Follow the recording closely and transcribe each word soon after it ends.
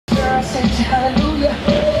All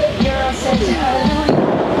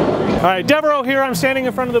right, Devereaux here. I'm standing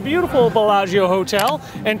in front of the beautiful Bellagio Hotel,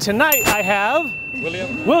 and tonight I have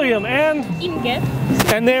William and Inge.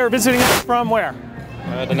 And they are visiting us from where?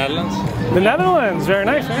 The Netherlands. The Netherlands. Very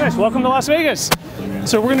nice, very nice. Welcome to Las Vegas.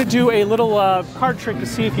 So we're going to do a little card trick to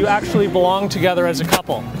see if you actually belong together as a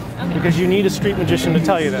couple. Okay. Because you need a street magician to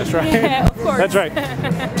tell you this, right? Yeah, of course. That's right.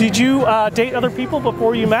 Did you date other people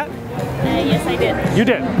before you met? Yes, I did. You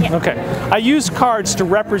did? Yeah. Okay. I use cards to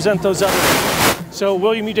represent those other people. So,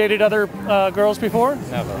 William, you dated other girls before?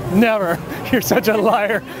 Never. Never. You're such a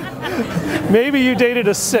liar. Maybe you dated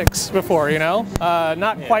a 6 before, you know?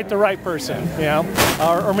 Not quite the right person, you know?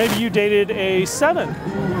 Or maybe you dated a 7.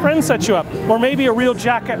 Friend set you up. Or maybe a real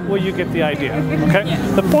jacket. Well, you get the idea, okay?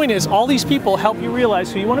 Yeah. The point is, all these people help you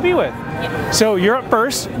realize who you want to be with. Yeah. So you're up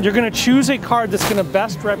first. You're going to choose a card that's going to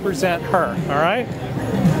best represent her, all right?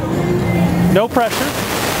 No pressure.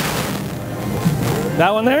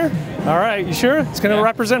 That one there? All right, you sure? It's going to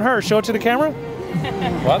represent her. Show it to the camera.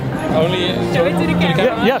 What? Only show it to the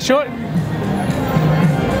camera. Yeah, show it.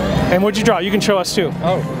 And what'd you draw? You can show us too.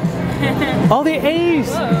 Oh. All the A's.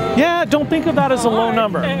 Whoa. Yeah, don't think of that as a low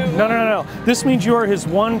number. No. This means you are his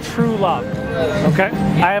one true love. Okay?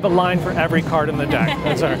 I have a line for every card in the deck.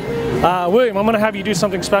 That's all right. William, I'm going to have you do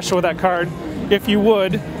something special with that card. If you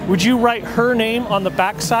would you write her name on the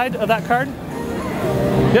back side of that card?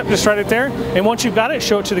 Yep, just write it there. And once you've got it,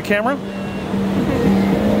 show it to the camera.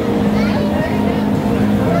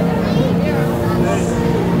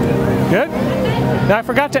 Good. Now I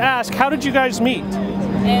forgot to ask, how did you guys meet?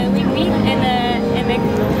 We meet in a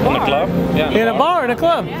bar. In a club? Yeah. In a bar, in a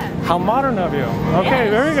club? Yeah. How modern of you. Okay,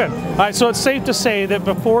 very good. All right, so it's safe to say that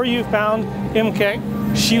before you found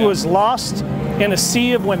MK, she was lost in a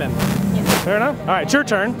sea of women. Fair enough? All right, it's your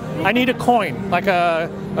turn. I need a coin, like a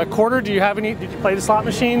quarter. Do you have any? Did you play the slot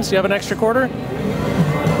machines? Do you have an extra quarter?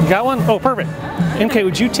 You got one? Oh, perfect. MK,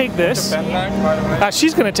 would you take this?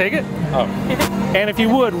 She's going to take it. Oh. And if you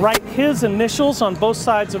would, write his initials on both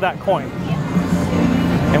sides of that coin.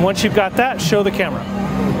 And once you've got that, show the camera.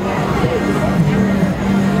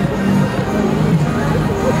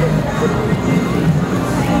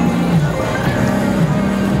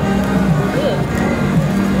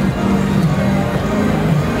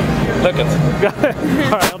 Look it.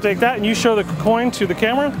 All right, I'll take that, and you show the coin to the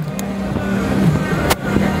camera.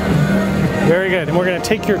 Very good. And we're going to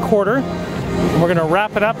take your quarter, and we're going to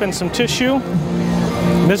wrap it up in some tissue.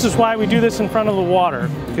 And this is why we do this in front of the water,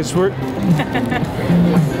 because we're...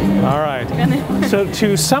 All right. So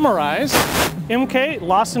to summarize, MK,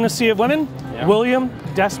 lost in a sea of women. Yeah. William,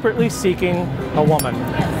 desperately seeking a woman.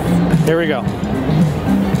 Yes. Here we go.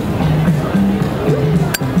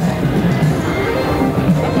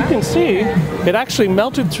 You can see it actually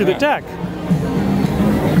melted through the deck.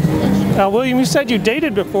 Now, William, you said you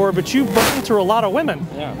dated before, but you've burned through a lot of women.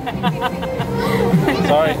 Yeah.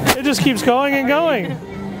 Sorry. It just keeps going and going.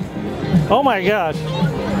 Oh my gosh.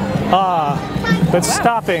 But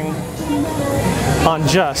stopping on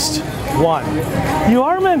just one. You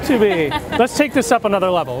are meant to be. Let's take this up another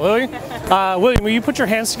level, will you? William, will you put your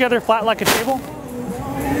hands together flat like a table?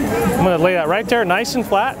 I'm going to lay that right there, nice and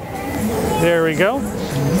flat. There we go.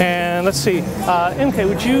 And let's see, MK,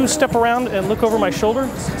 would you step around and look over my shoulder,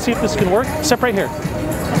 see if this can work? Step right here.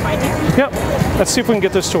 Right here? Yep. Let's see if we can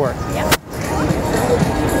get this to work. Yep.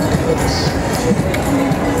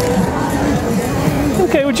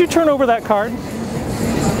 Okay, would you turn over that card?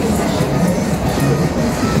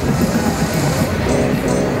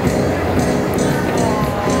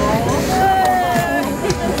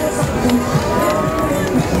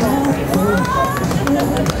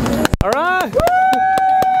 All right.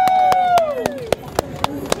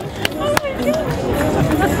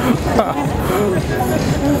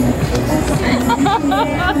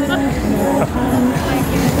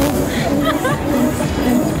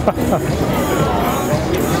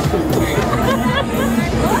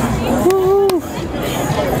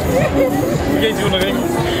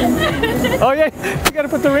 Oh yeah, you gotta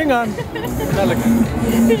put the ring on.